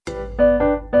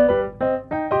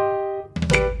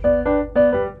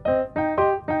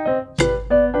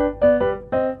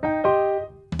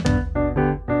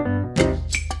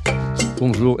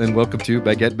and welcome to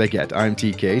Baguette Baguette. I'm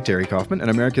TK, Terry Kaufman, an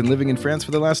American living in France for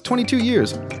the last 22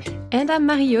 years. And I'm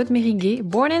Marie-Aude Mériguet,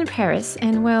 born in Paris,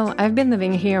 and well, I've been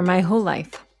living here my whole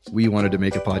life. We wanted to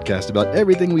make a podcast about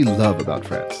everything we love about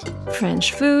France.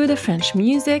 French food, French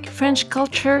music, French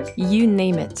culture, you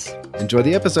name it. Enjoy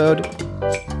the episode.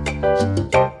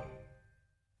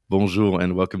 Bonjour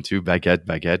and welcome to Baguette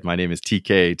Baguette. My name is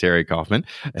TK, Terry Kaufman,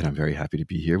 and I'm very happy to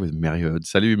be here with Marie-Aude.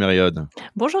 Salut Marie-Aude.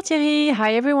 Bonjour Thierry.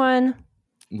 Hi everyone.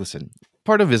 Listen,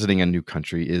 part of visiting a new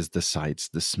country is the sights,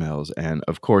 the smells, and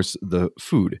of course, the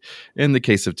food. In the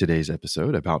case of today's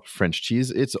episode about French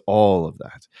cheese, it's all of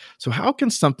that. So how can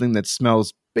something that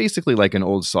smells basically like an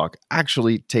old sock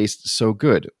actually taste so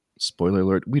good? Spoiler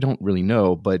alert, we don't really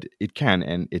know, but it can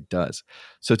and it does.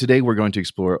 So today we're going to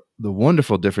explore the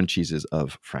wonderful different cheeses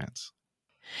of France.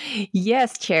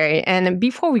 Yes, Thierry. And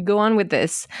before we go on with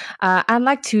this, I'd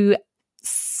like to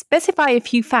specify a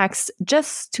few facts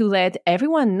just to let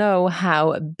everyone know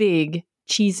how big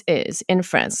cheese is in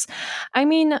France. I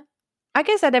mean, I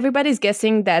guess that everybody's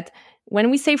guessing that when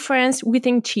we say France, we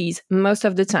think cheese most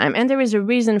of the time. And there is a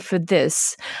reason for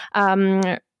this.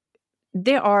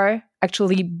 They are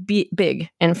actually big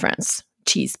in France,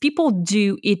 cheese. People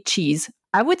do eat cheese,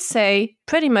 I would say,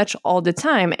 pretty much all the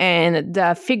time, and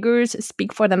the figures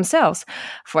speak for themselves.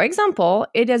 For example,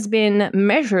 it has been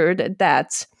measured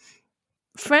that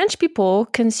French people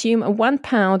consume 1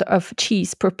 pound of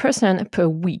cheese per person per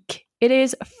week. It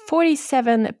is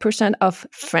 47% of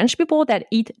French people that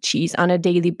eat cheese on a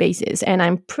daily basis. And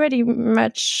I'm pretty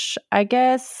much, I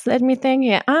guess, let me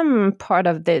think, I'm part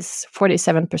of this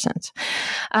 47%.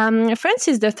 France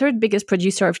is the third biggest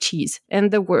producer of cheese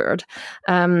in the world.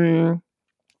 And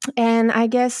I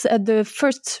guess the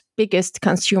first biggest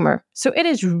consumer. So it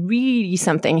is really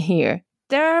something here.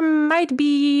 There might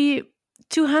be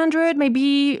 200,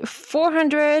 maybe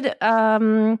 400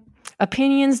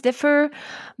 opinions differ,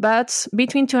 but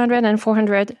between 200 and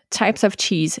 400 types of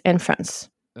cheese in France.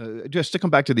 Just to come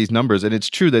back to these numbers, and it's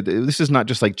true that this is not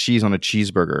just like cheese on a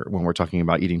cheeseburger when we're talking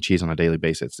about eating cheese on a daily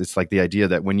basis. It's like the idea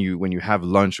that when you have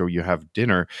lunch or you have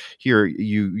dinner here,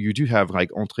 you do have like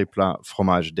entrée, plat,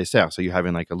 fromage, dessert. So you're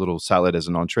having like a little salad as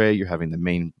an entree. You're having the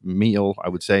main meal, I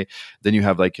would say. Then you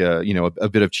have like a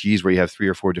bit of cheese where you have 3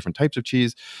 or 4 different types of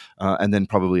cheese, and then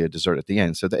probably a dessert at the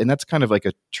end. So and that's kind of like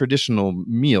a traditional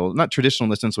meal, not traditional in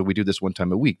the sense that we do this one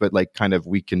time a week, but like kind of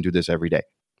we can do this every day.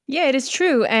 Yeah, it is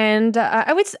true. And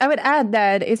I would add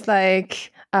that it's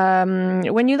like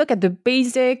when you look at the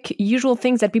basic usual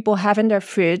things that people have in their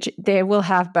fridge, they will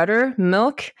have butter,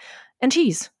 milk, and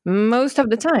cheese most of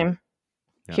the time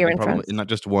here in France. Not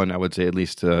just one, I would say at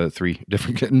least 3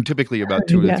 different, typically about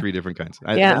 2 to 3 different kinds.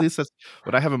 At least that's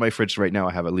what I have in my fridge right now.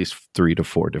 I have at least 3 to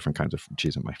 4 different kinds of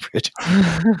cheese in my fridge.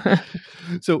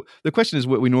 So the question is,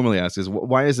 what we normally ask is,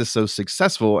 why is this so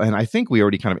successful? And I think we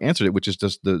already kind of answered it, which is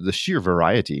just the sheer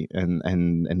variety and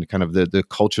kind of the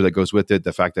culture that goes with it.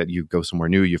 The fact that you go somewhere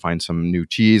new, you find some new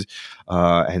cheese,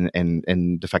 and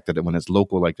the fact that when it's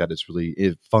local like that, it's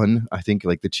really fun. I think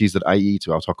like the cheese that I eat,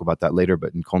 so I'll talk about that later,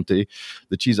 but in Comté,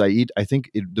 the cheese I eat, I think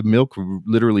the milk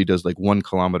literally does like 1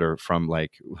 kilometer from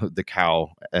like the cow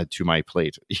to my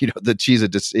plate. The cheese,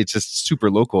 it's just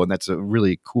super local, and that's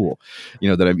really cool,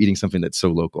 that I'm eating something that's so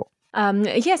local.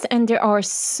 Yes, and there are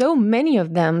so many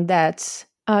of them that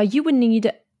you would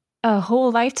need a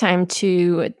whole lifetime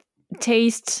to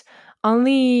taste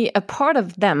only a part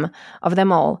of them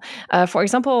all. For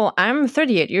example, I'm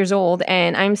 38 years old,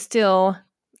 and I'm still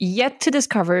yet to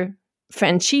discover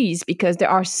French cheese because there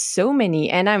are so many,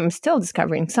 and I'm still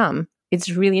discovering some. It's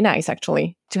really nice,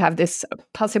 actually, to have this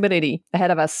possibility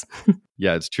ahead of us.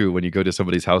 Yeah, it's true. When you go to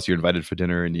somebody's house, you're invited for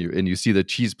dinner, and you see the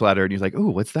cheese platter, and you're like, "Oh,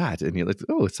 what's that?" And you're like,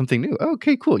 "Oh, it's something new."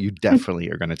 Okay, cool. You definitely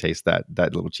are going to taste that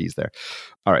little cheese there.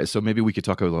 All right, so maybe we could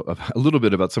talk a little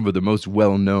bit about some of the most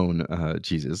well-known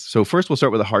cheeses. So first, we'll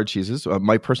start with the hard cheeses.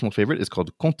 My personal favorite is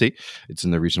called Comté. It's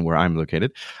in the region where I'm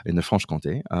located, in the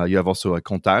Franche-Comté. You have also a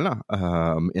Cantal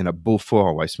in a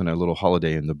Beaufort. I spent a little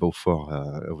holiday in the Beaufort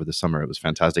over the summer. It was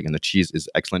fantastic, and the cheese is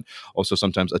excellent. Also,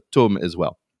 sometimes a tome as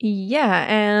well. Yeah,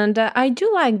 and I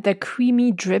do like the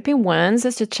creamy, drippy ones,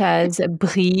 such as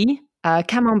Brie,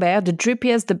 Camembert. The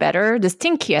drippiest, the better. The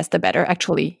stinkiest, the better.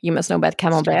 Actually, you must know about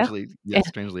Camembert.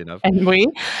 Strangely enough. And Brie,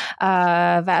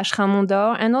 Vache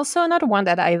Ramondor, and also another one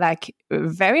that I like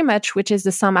very much, which is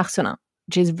the Saint-Marcelin,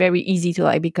 which is very easy to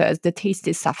like because the taste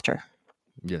is softer.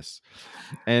 Yes.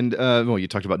 And you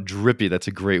talked about drippy. That's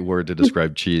a great word to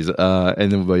describe cheese.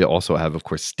 And then we also have, of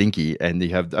course, stinky. And you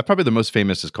have probably the most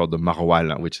famous is called the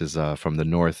Maroilles, which is from the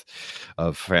north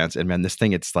of France. And man, this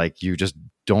thing, it's like you just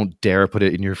don't dare put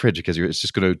it in your fridge because it's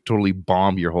just going to totally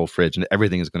bomb your whole fridge and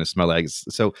everything is going to smell like.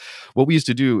 So what we used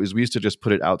to do is we used to just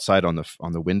put it outside on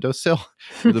the windowsill.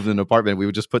 We lived in an apartment. We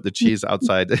would just put the cheese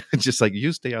outside, just like,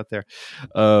 you stay out there.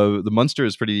 The Munster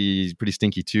is pretty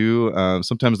stinky too.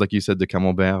 Sometimes, like you said, the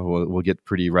Camembert will get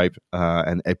pretty ripe,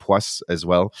 and Epoisse as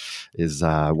well is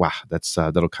wow.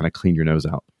 That'll kind of clean your nose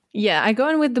out. Yeah, I go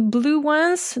in with the blue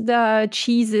ones, the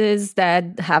cheeses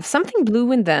that have something blue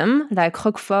in them, like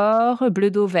Roquefort, Bleu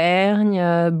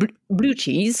d'Auvergne, blue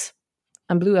cheese,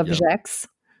 and Bleu of Gex.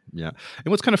 Yeah.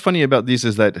 And what's kind of funny about these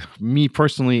is that, me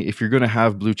personally, if you're going to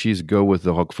have blue cheese, go with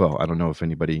the Roquefort. I don't know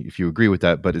if you agree with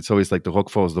that, but it's always like the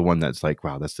Roquefort is the one that's like,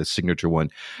 wow, that's the signature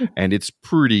one. And it's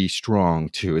pretty strong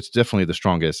too. It's definitely the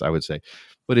strongest, I would say.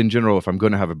 But in general, if I'm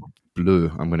going to have a bleu,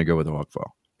 I'm going to go with the Roquefort.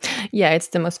 Yeah, it's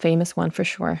the most famous one for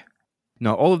sure.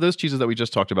 Now, all of those cheeses that we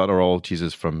just talked about are all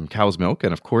cheeses from cow's milk,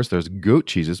 and of course, there's goat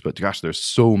cheeses. But gosh, there's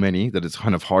so many that it's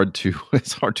kind of hard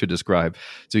to describe.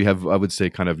 So you have, I would say,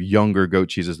 kind of younger goat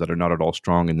cheeses that are not at all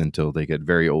strong, and until they get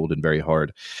very old and very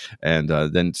hard, and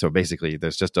then so basically,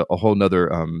 there's just a whole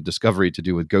nother discovery to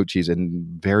do with goat cheese,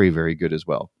 and very, very good as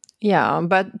well. Yeah,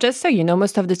 but just so you know,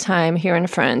 most of the time here in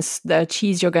France, the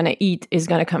cheese you're going to eat is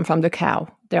going to come from the cow.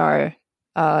 They are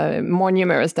more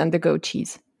numerous than the goat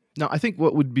cheese. Now, I think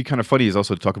what would be kind of funny is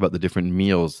also to talk about the different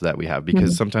meals that we have,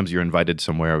 because sometimes you're invited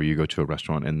somewhere or you go to a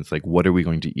restaurant and it's like, what are we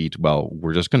going to eat? Well,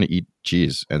 we're just going to eat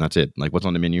cheese and that's it. Like, what's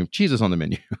on the menu? Cheese is on the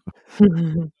menu.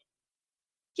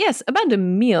 Yes, about the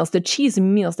meals, the cheese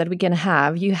meals that we can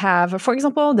have. You have, for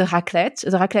example, the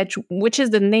raclette, which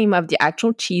is the name of the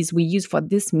actual cheese we use for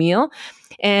this meal.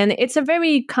 And it's a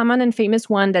very common and famous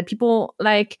one that people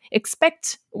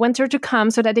expect winter to come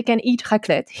so that they can eat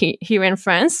raclette here in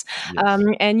France. Yes.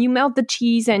 And you melt the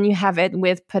cheese and you have it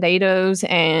with potatoes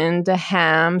and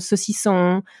ham,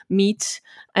 saucisson, meat,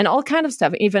 and all kind of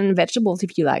stuff, even vegetables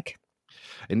if you like.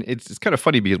 And it's kind of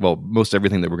funny because, well, most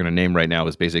everything that we're going to name right now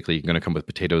is basically going to come with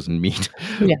potatoes and meat.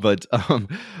 Yeah. But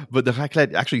the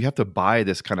raclette, actually, you have to buy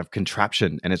this kind of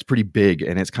contraption, and it's pretty big.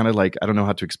 And it's kind of like, I don't know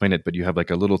how to explain it, but you have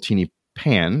like a little teeny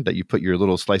pan that you put your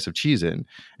little slice of cheese in,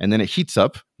 and then it heats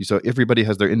up. So everybody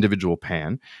has their individual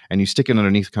pan, and you stick it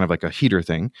underneath kind of like a heater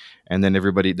thing, and then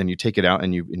then you take it out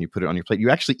and you put it on your plate. You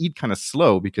actually eat kind of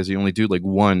slow because you only do like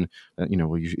one.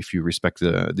 If you respect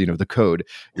the code,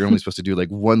 you're only supposed to do like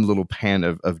one little pan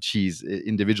of cheese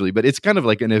individually. But it's kind of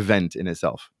like an event in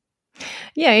itself.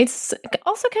 Yeah, it's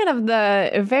also kind of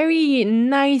the very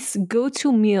nice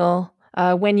go-to meal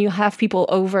when you have people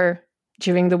over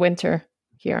during the winter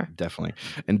here. Definitely.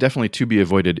 And definitely to be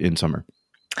avoided in summer.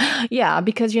 Yeah,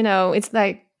 because, it's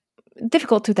like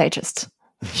difficult to digest.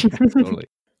 Yeah, totally.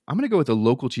 I'm going to go with a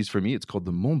local cheese for me. It's called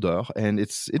the Mont d'Or. And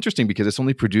it's interesting because it's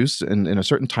only produced in a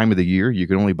certain time of the year. You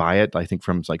can only buy it, I think,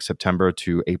 from like September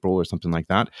to April or something like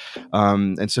that.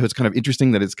 And so it's kind of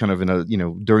interesting that it's kind of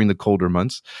during the colder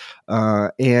months.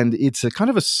 And it's a kind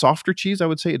of a softer cheese, I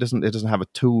would say. It doesn't have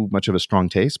too much of a strong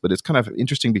taste, but it's kind of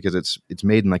interesting because it's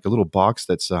made in like a little box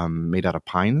that's made out of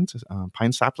pine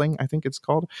sapling, I think it's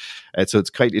called. And so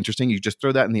it's quite interesting. You just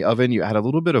throw that in the oven. You add a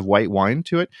little bit of white wine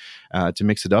to it to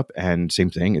mix it up. And same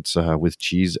thing. It's with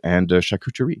cheese and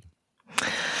charcuterie.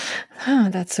 Oh,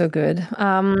 that's so good.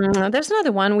 There's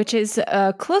another one which is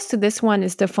close to this one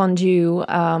is the fondue.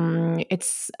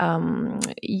 It's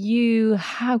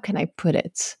how can I put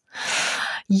it?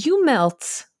 You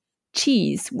melt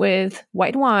cheese with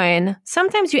white wine.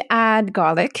 Sometimes you add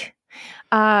garlic.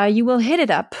 You will heat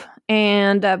it up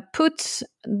and put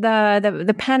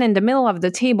the pan in the middle of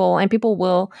the table, and people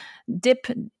will dip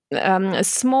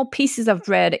small pieces of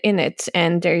bread in it,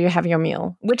 and there you have your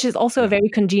meal, which is also a very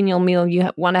congenial meal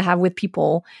you want to have with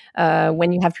people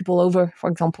when you have people over, for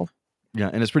example. Yeah,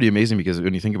 and it's pretty amazing because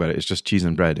when you think about it, it's just cheese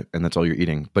and bread, and that's all you're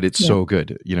eating. But it's so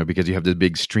good, because you have the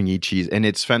big stringy cheese, and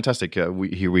it's fantastic.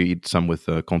 We eat some with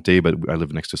Comté, but I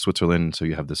live next to Switzerland, so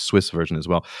you have the Swiss version as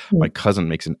well. My cousin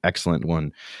makes an excellent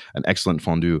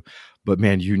fondue. But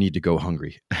man, you need to go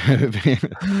hungry.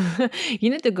 You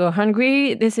need to go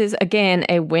hungry. This is, again,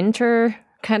 a winter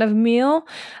kind of meal.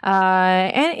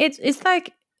 And it's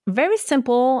like very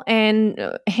simple,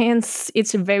 and hence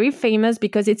it's very famous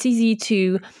because it's easy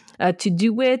to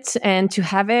do it and to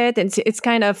have it. And it's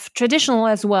kind of traditional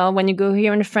as well. When you go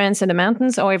here in France in the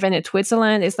mountains or even in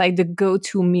Switzerland, it's like the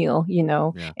go-to meal,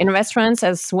 in restaurants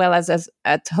as well as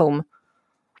at home.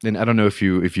 And I don't know if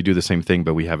you do the same thing,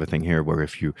 but we have a thing here where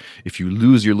if you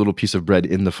lose your little piece of bread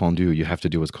in the fondue, you have to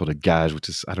do what's called a gage, which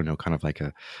is, I don't know, kind of like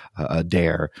a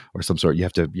dare or some sort. You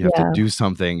have to do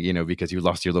something, because you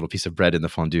lost your little piece of bread in the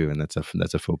fondue, and that's a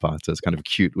faux pas. So it's kind of a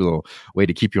cute little way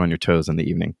to keep you on your toes in the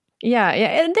evening. Yeah,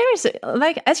 yeah. And there is,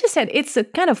 like, as you said, it's a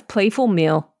kind of playful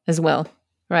meal as well,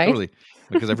 right? Totally.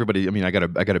 Because everybody, I mean, I got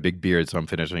a big beard, so I'm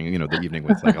finishing, the evening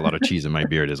with like a lot of cheese in my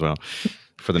beard as well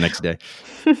for the next day.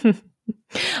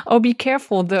 Oh, be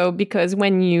careful though, because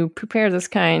when you prepare those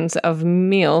kinds of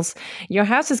meals, your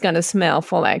house is going to smell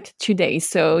for like 2 days.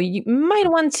 So you might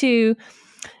want to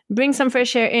bring some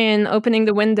fresh air in, opening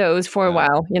the windows for a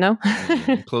while,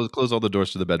 Close all the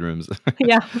doors to the bedrooms.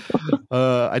 Yeah.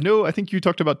 I think you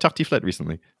talked about tartiflette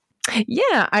recently.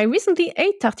 Yeah, I recently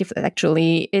ate tartiflette,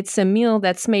 actually. It's a meal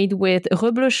that's made with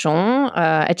reblochon,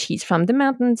 a cheese from the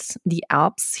mountains, the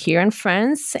Alps here in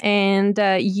France. And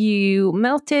you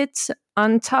melt it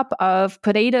on top of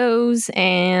potatoes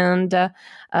and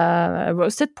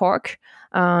roasted pork,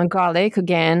 garlic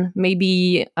again,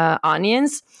 maybe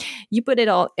onions. You put it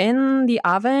all in the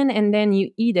oven and then you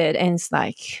eat it. And it's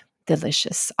like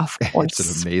delicious, of course.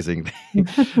 It's an amazing thing.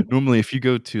 Normally, if you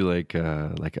go to like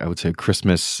I would say a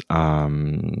Christmas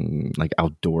like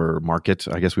outdoor market,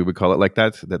 I guess we would call it like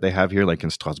that they have here, like in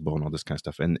Strasbourg and all this kind of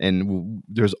stuff, and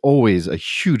there's always a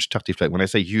huge tartiflette. When I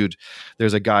say huge,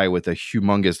 there's a guy with a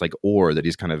humongous like oar that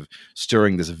he's kind of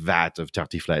stirring this vat of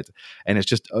tartiflette, and it's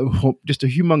just a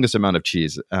humongous amount of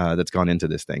cheese that's gone into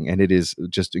this thing, and it is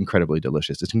just incredibly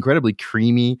delicious. It's incredibly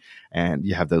creamy, and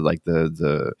you have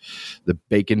the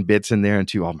bacon bits in there and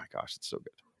too. Oh my gosh, it's so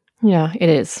good. Yeah, it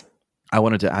is. I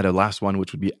wanted to add a last one,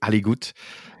 which would be aligot.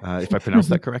 If I pronounced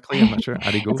that correctly, I'm not sure.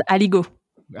 Aligot. It's aligot.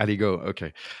 Aligot,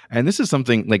 okay. And this is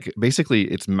something like basically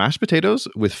it's mashed potatoes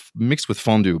mixed with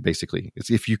fondue. Basically, it's,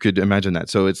 if you could imagine that.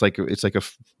 So it's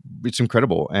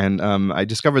incredible. And I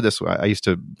discovered this. I used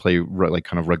to play like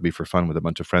kind of rugby for fun with a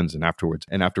bunch of friends, and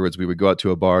afterwards we would go out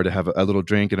to a bar to have a little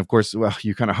drink. And of course, well,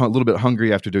 you kind of a little bit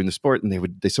hungry after doing the sport,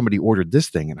 and somebody ordered this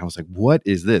thing, and I was like, "What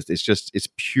is this?" It's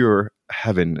pure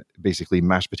heaven. Basically,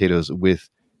 mashed potatoes with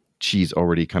cheese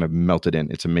already kind of melted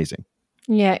in. It's amazing.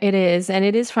 Yeah, it is. And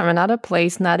it is from another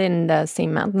place, not in the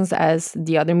same mountains as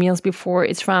the other meals before.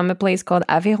 It's from a place called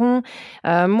Aveyron,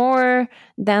 more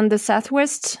than the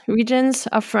southwest regions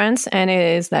of France. And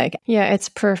it is like, yeah, it's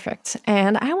perfect.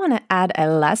 And I want to add a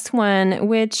last one,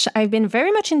 which I've been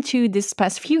very much into this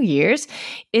past few years.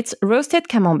 It's roasted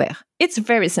camembert. It's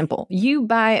very simple. You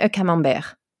buy a camembert,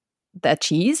 that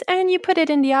cheese, and you put it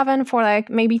in the oven for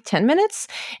like maybe 10 minutes.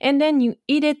 And then you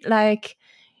eat it like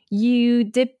you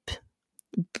dip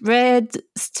bread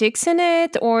sticks in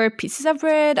it, or pieces of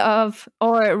bread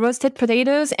or roasted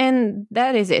potatoes, and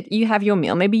that is it. You have your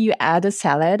meal. Maybe you add a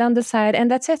salad on the side, and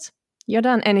that's it. You're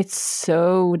done, and it's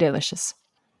so delicious.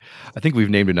 I think we've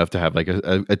named enough to have like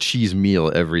a cheese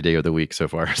meal every day of the week so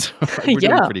far. So we're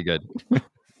doing pretty good.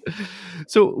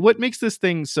 So what makes this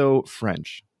thing so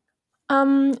French?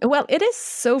 Well, it is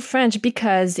so French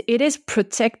because it is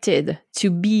protected to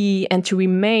be and to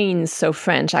remain so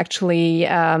French. Actually,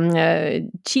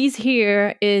 cheese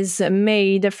here is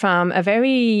made from a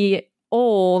very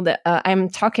old, I'm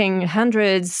talking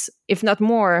hundreds, if not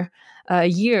more,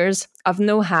 years of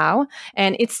know-how.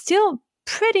 And it's still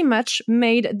pretty much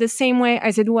made the same way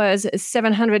as it was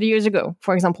 700 years ago,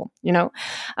 for example.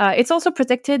 It's also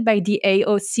protected by the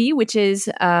AOC, which is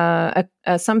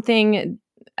something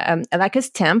like a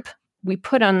stamp we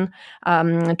put on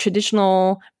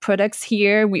traditional products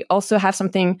here. We also have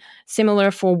something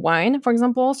similar for wine, for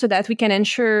example, so that we can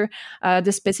ensure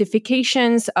the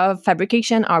specifications of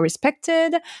fabrication are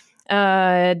respected,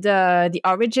 the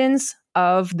origins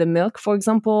of the milk, for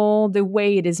example, the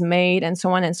way it is made, and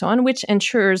so on, which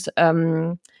ensures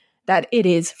that it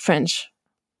is French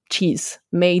cheese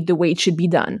made the way it should be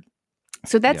done.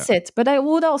 So that's it. But I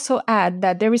would also add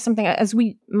that there is something, as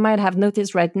we might have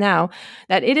noticed right now,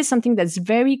 that it is something that's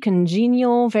very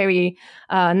congenial, very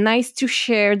nice to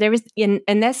share. There is an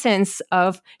essence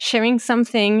of sharing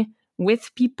something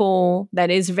with people that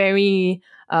is very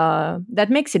that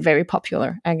makes it very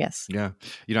popular, I guess. Yeah,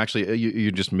 actually,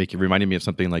 you just reminded me of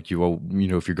something like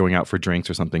if you're going out for drinks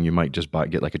or something, you might just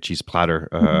get like a cheese platter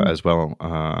as well,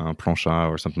 planchat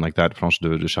or something like that, planche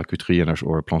de charcuterie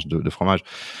or planche de fromage.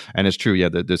 And it's true,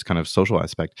 this kind of social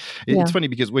aspect. It's funny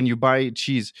because when you buy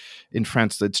cheese in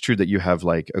France, it's true that you have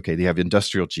they have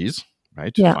industrial cheese.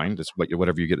 Right. Yeah. Fine. That's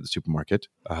whatever you get at the supermarket.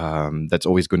 That's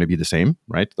always going to be the same,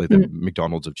 right? Like the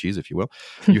McDonald's of cheese, if you will.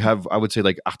 You have, I would say,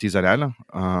 like artisanal,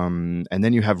 and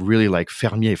then you have really like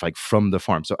fermier, like from the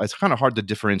farm. So it's kind of hard to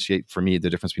differentiate for me the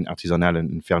difference between artisanal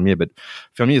and fermier. But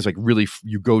fermier is like really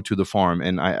you go to the farm,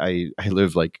 and I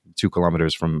live like 2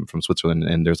 kilometers from Switzerland,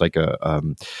 and there's like a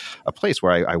place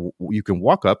where you can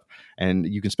walk up and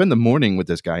you can spend the morning with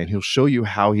this guy, and he'll show you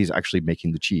how he's actually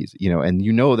making the cheese. And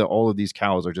that all of these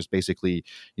cows are just basically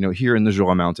here in the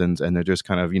Jura Mountains, and they're just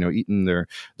kind of eating their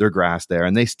grass there,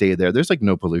 and they stay there. There's like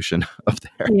no pollution up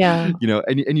there. Yeah.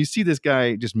 And you see this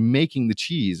guy just making the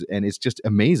cheese, and it's just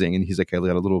amazing. And he's like, I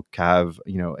got a little cave,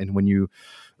 and when you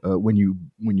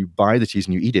buy the cheese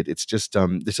and you eat it, it's just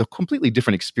it's a completely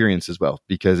different experience as well,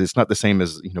 because it's not the same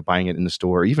as buying it in the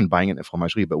store or even buying it in a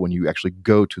fromagerie. But when you actually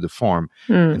go to the farm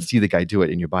and see the guy do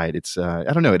it and you buy it, it's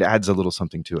I don't know, it adds a little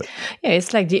something to it. Yeah,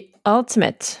 it's like the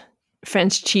ultimate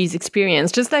French cheese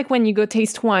experience, just like when you go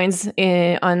taste wines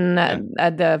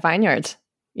at the vineyard.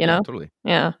 Totally.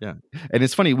 Yeah. And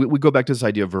it's funny, we go back to this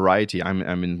idea of variety. I'm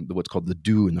in what's called the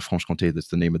Doubs in the Franche-Comté. That's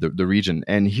the name of the region.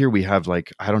 And here we have 4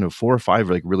 or 5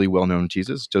 really well-known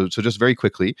cheeses. So just very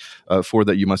quickly, 4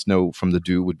 that you must know from the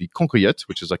Doubs would be Concoyote,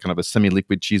 which is like kind of a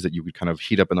semi-liquid cheese that you would kind of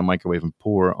heat up in the microwave and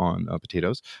pour on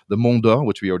potatoes. The Mont d'Or,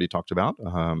 which we already talked about,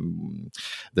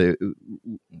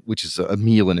 which is a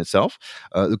meal in itself.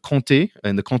 The Comté,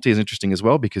 and the Comté is interesting as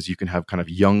well because you can have kind of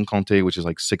young Comté, which is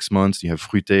like 6 months. You have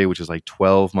Fruité, which is like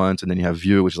 12 months, and then you have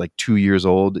Vieux, which is like 2 years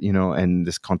old, and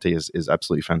this Comté is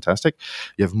absolutely fantastic.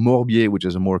 You have Morbier, which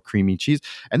is a more creamy cheese,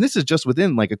 and this is just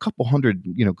within like a couple hundred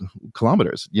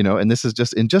kilometers, and this is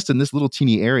just in this little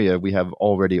teeny area we have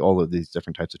already all of these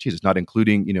different types of cheeses, not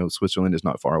including Switzerland is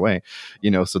not far away,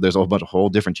 so there's a bunch of whole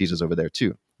different cheeses over there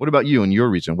too. What about you in your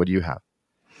region? What do you have?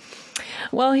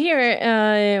 Well, here,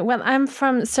 I'm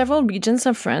from several regions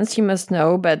of France, you must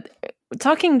know, but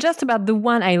talking just about the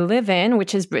one I live in,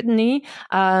 which is Brittany,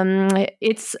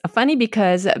 it's funny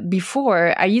because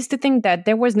before I used to think that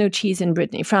there was no cheese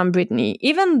from Brittany,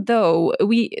 even though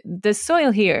the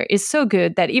soil here is so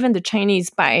good that even the Chinese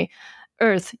buy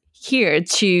earth here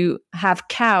to have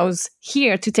cows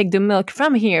here to take the milk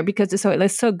from here because the soil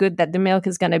is so good that the milk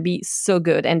is going to be so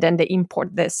good, and then they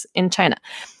import this in China.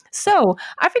 So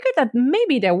I figured that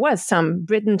maybe there was some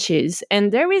Britain cheese,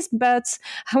 and there is, but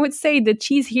I would say the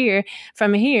cheese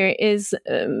from here is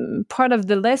part of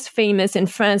the less famous in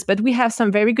France, but we have some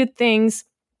very good things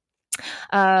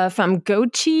from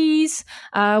goat cheese.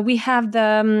 We have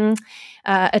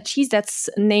a cheese that's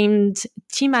named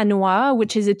Timanois,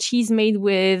 which is a cheese made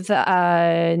with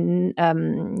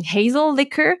hazel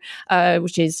liquor,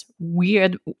 which is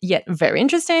weird yet very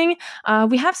interesting.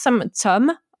 We have some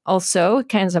Tom, also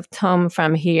kinds of Tom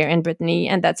from here in Brittany,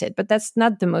 and that's it. But that's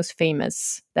not the most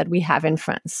famous that we have in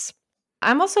France.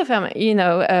 I'm also from,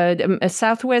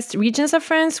 southwest regions of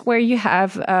France where you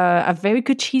have a very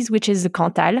good cheese, which is the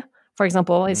Cantal. For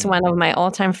example, it's one of my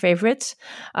all-time favorites.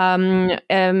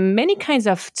 Many kinds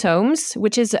of tomes,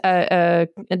 which is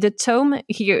the tome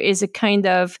here is a kind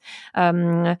of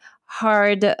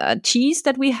hard cheese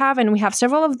that we have, and we have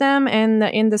several of them. And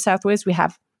in the southwest, we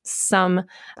have some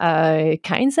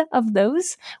kinds of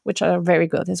those, which are very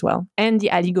good as well. And the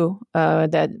aligot,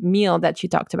 that meal that you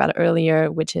talked about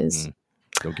earlier, which is...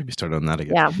 Don't get me started on that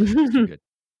again. Yeah. Good.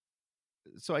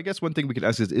 So I guess one thing we could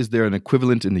ask is there an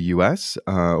equivalent in the US,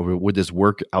 or would this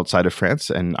work outside of France?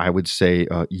 And I would say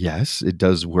yes, it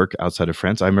does work outside of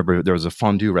France. I remember there was a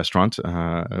fondue restaurant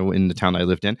in the town I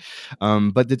lived in,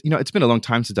 but it's been a long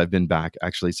time since I've been back,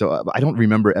 actually. So I don't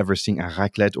remember ever seeing a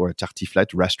raclette or a tartiflette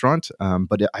restaurant.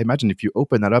 But I imagine if you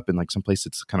open that up in like some place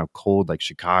that's kind of cold, like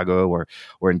Chicago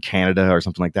or in Canada or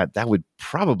something like that, that would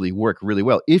probably work really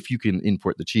well if you can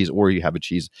import the cheese or you have a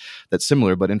cheese that's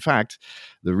similar. But in fact,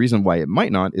 the reason why it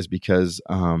might not is because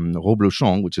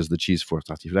Reblochon, which is the cheese for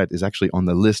tartiflette, is actually on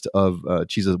the list of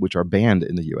cheeses which are banned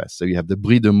in the US. So you have the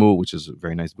Brie de Meaux, which is a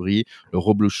very nice brie, the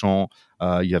Reblochon,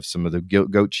 you have some of the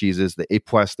goat cheeses, the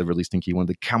Époisse, the really stinky one,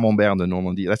 the Camembert de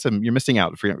Normandie. You're missing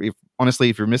out. Honestly,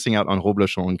 if you're missing out on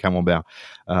Reblochon and Camembert,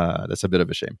 that's a bit of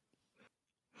a shame.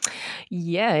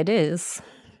 Yeah, it is.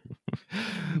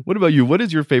 What about you? What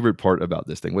is your favorite part about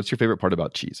this thing? What's your favorite part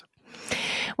about cheese?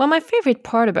 Well, my favorite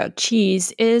part about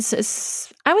cheese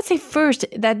is, I would say first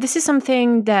that this is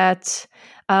something that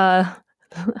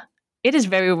it is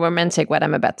very romantic, what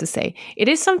I'm about to say. It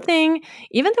is something,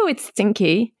 even though it's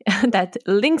stinky, that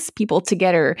links people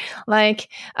together. Like,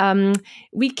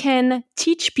 we can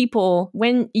teach people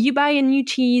when you buy a new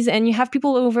cheese and you have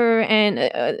people over and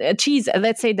a cheese,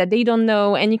 let's say that they don't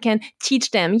know, and you can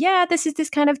teach them, yeah, this is this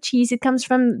kind of cheese. It comes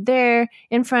from there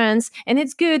in France and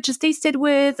it's good. Just taste it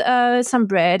with some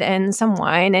bread and some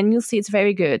wine and you'll see it's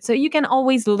very good. So you can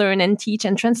always learn and teach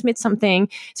and transmit something.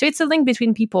 So it's a link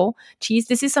between people. Cheese,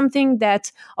 this is something something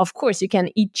that, of course, you can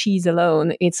eat cheese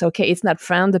alone. It's okay. It's not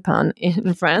frowned upon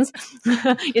in France.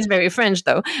 It's very French,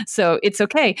 though, so it's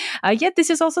okay. Yet this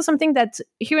is also something that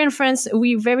here in France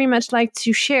we very much like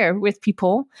to share with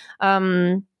people.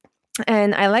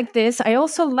 And I like this. I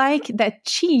also like that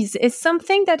cheese is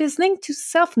something that is linked to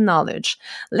self-knowledge.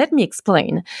 Let me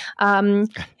explain.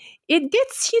 It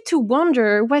gets you to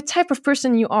wonder what type of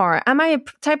person you are. Am I a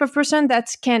type of person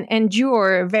that can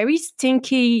endure very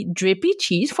stinky, drippy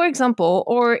cheese, for example,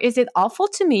 or is it awful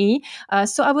to me?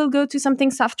 So I will go to something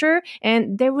softer,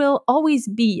 and there will always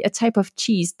be a type of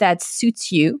cheese that suits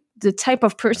you, the type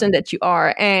of person that you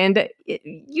are, and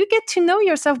you get to know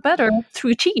yourself better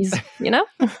through cheese, you know?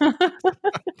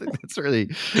 That's so funny.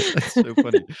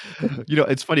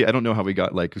 It's funny. I don't know how we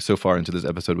got like so far into this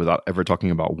episode without ever talking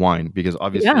about wine, because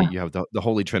obviously you have the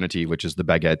holy trinity, which is the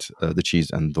baguette, the cheese,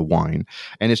 and the wine.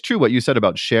 And it's true what you said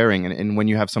about sharing. And when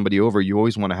you have somebody over, you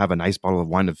always want to have a nice bottle of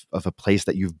wine of a place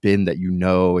that you've been, that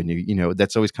and you know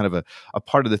that's always kind of a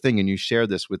part of the thing. And you share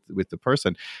this with the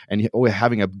person. And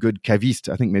having a good caviste.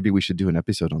 I think maybe we should do an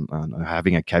episode on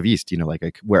having a caviste. Like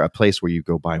a place where you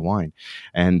go buy wine,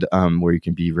 and where you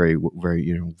can be very,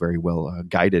 very, very well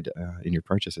guided in your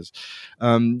purchases.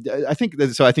 I think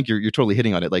so. I think you're totally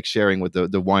hitting on it. Like sharing with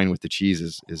the wine with the cheese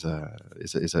is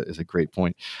a great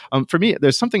point. For me,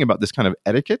 there's something about this kind of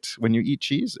etiquette when you eat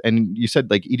cheese. And you said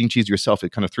like eating cheese yourself.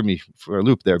 It kind of threw me for a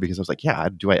loop there, because I was like, yeah,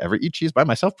 do I ever eat cheese by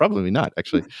myself? Probably not,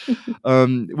 actually.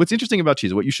 What's interesting about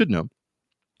cheese, what you should know,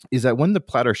 is that when the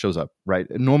platter shows up, right?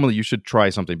 Normally you should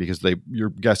try something, because your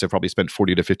guests have probably spent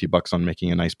 $40 to $50 on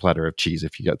making a nice platter of cheese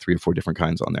if you got 3 or 4 different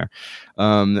kinds on there.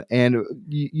 And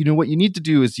what you need to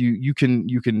do is you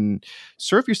can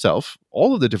serve yourself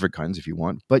all of the different kinds if you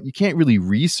want, but you can't really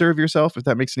reserve yourself, if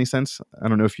that makes any sense. I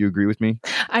don't know if you agree with me.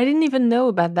 I didn't even know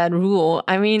about that rule.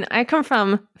 I mean, I come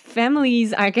from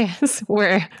families, I guess,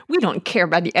 where we don't care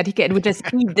about the etiquette. We just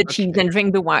eat the cheese and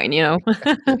drink the wine, Well,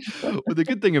 the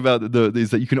good thing about is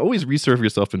that you can always reserve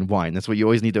yourself in wine. That's what you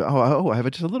always need to. I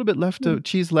have just a little bit left of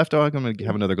cheese left. I'm going to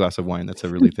have another glass of wine. That's a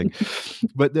really thing.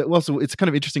 But also, it's kind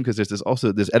of interesting because there's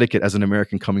this etiquette as an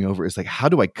American coming over. It's like, how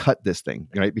do I cut this thing,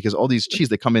 right? Because all these cheese,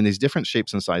 they come in these different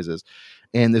shapes and sizes,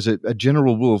 and there's a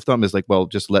general rule of thumb is like, well,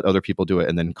 just let other people do it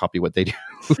and then copy what they do,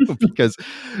 because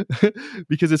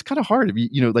it's kind of hard.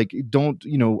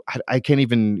 I can't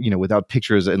even without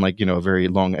pictures and a very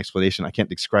long explanation, I can't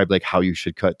describe like how you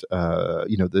should cut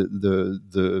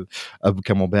the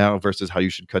Camembert versus how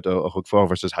you should cut a Roquefort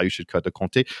versus how you should cut a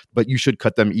Comté, but you should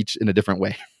cut them each in a different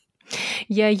way.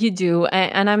 Yeah, you do.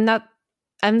 And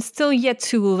I'm still yet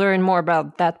to learn more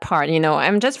about that part.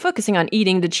 I'm just focusing on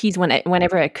eating the cheese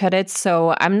whenever I cut it.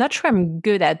 So I'm not sure I'm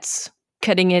good at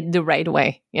cutting it the right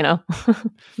way,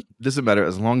 Doesn't matter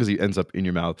as long as it ends up in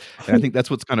your mouth. And I think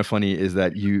that's what's kind of funny is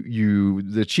that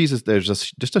the cheese is, there's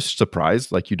just a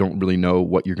surprise. Like you don't really know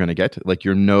what you're going to get. Like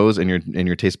your nose and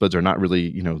your taste buds are not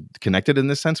really, connected in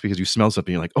this sense, because you smell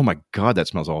something, you're like, oh my God, that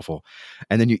smells awful.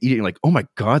 And then you eat it, you're like, oh my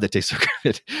God, that tastes so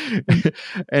good.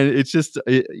 And it's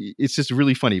just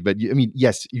really funny. But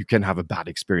yes, you can have a bad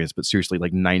experience, but seriously,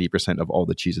 like 90% of all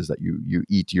the cheeses that you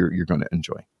eat, you're going to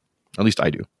enjoy. At least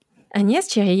I do. And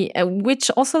yes, Thierry, which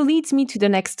also leads me to the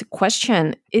next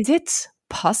question. Is it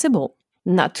possible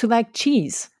not to like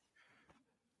cheese?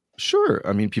 Sure.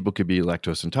 People could be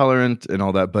lactose intolerant and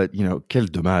all that, but quel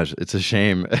dommage. It's a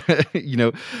shame.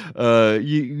 You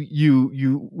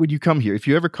when you come here, if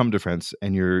you ever come to France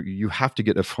and you have to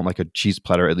get a cheese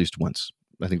platter at least once.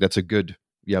 I think that's a good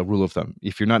rule of thumb.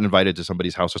 If you're not invited to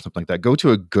somebody's house or something like that, go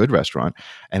to a good restaurant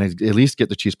and at least get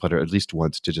the cheese platter at least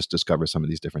once to just discover some of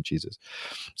these different cheeses.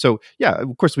 So yeah,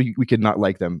 of course we could not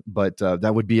like them, but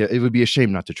it would be a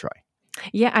shame not to try.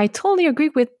 Yeah, I totally agree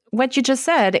with what you just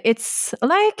said. It's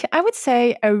like, I would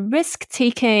say, a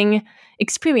risk-taking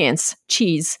experience,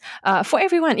 cheese, for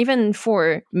everyone, even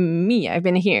for me. I've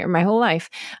been here my whole life.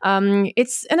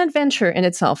 It's an adventure in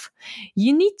itself.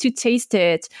 You need to taste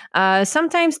it.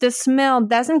 Sometimes the smell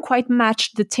doesn't quite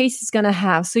match the taste it's going to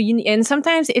have. And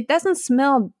sometimes it doesn't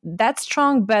smell that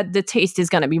strong, but the taste is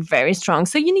going to be very strong.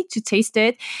 So you need to taste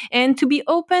it and to be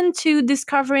open to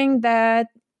discovering that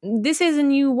this is a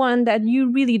new one that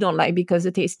you really don't like because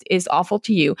the taste is awful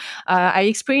to you. I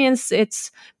experience it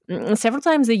several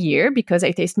times a year because I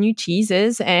taste new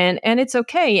cheeses, and it's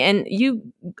okay. And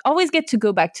you always get to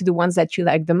go back to the ones that you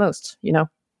like the most,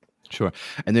 Sure.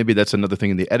 And maybe that's another thing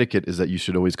in the etiquette is that you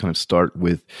should always kind of start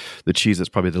with the cheese that's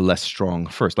probably the less strong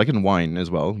first, like in wine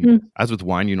as well. As with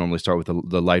wine, you normally start with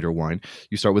the lighter wine.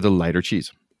 You start with a lighter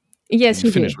cheese. Yes, you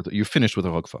finish with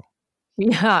a Roquefort.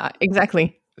 Yeah,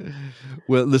 exactly.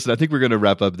 Well, listen, I think we're going to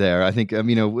wrap up there. I think,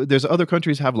 there's other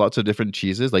countries have lots of different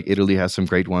cheeses, like Italy has some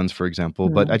great ones, for example.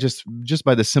 But I just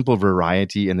by the simple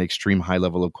variety and the extreme high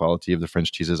level of quality of the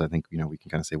French cheeses, I think, we can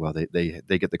kind of say, well, they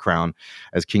get the crown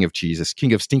as king of cheese, as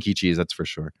king of stinky cheese, that's for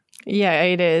sure. Yeah,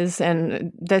 it is.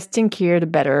 And the stinkier, the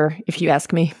better, if you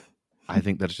ask me. I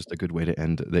think that's just a good way to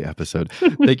end the episode.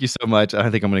 Thank you so much. I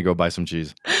think I'm going to go buy some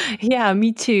cheese. Yeah,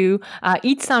 me too.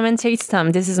 Eat some and taste some.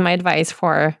 This is my advice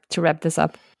to wrap this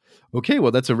up. Okay,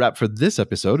 well, that's a wrap for this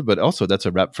episode, but also that's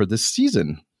a wrap for this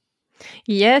season.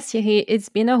 Yes, it's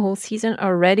been a whole season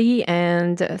already,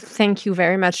 and thank you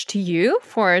very much to you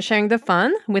for sharing the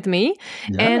fun with me.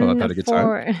 Yeah, and I've had a good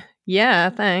time. Yeah,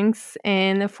 thanks.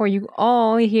 And for you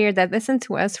all here that listen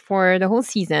to us for the whole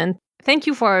season, thank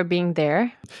you for being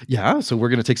there. Yeah, so we're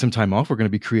going to take some time off. We're going to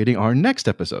be creating our next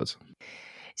episodes.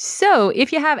 So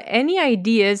if you have any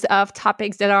ideas of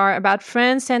topics that are about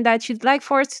France and that you'd like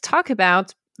for us to talk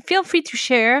about, feel free to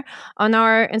share on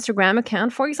our Instagram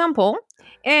account, for example,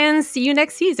 and see you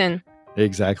next season.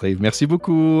 Exactly. Merci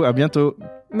beaucoup. À bientôt.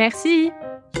 Merci.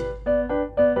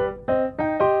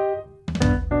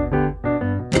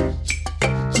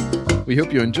 We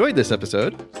hope you enjoyed this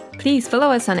episode. Please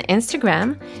follow us on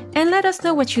Instagram and let us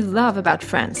know what you love about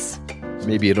France.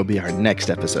 Maybe it'll be our next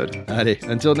episode. Allez,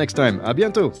 until next time, à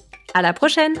bientôt. À la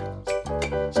prochaine.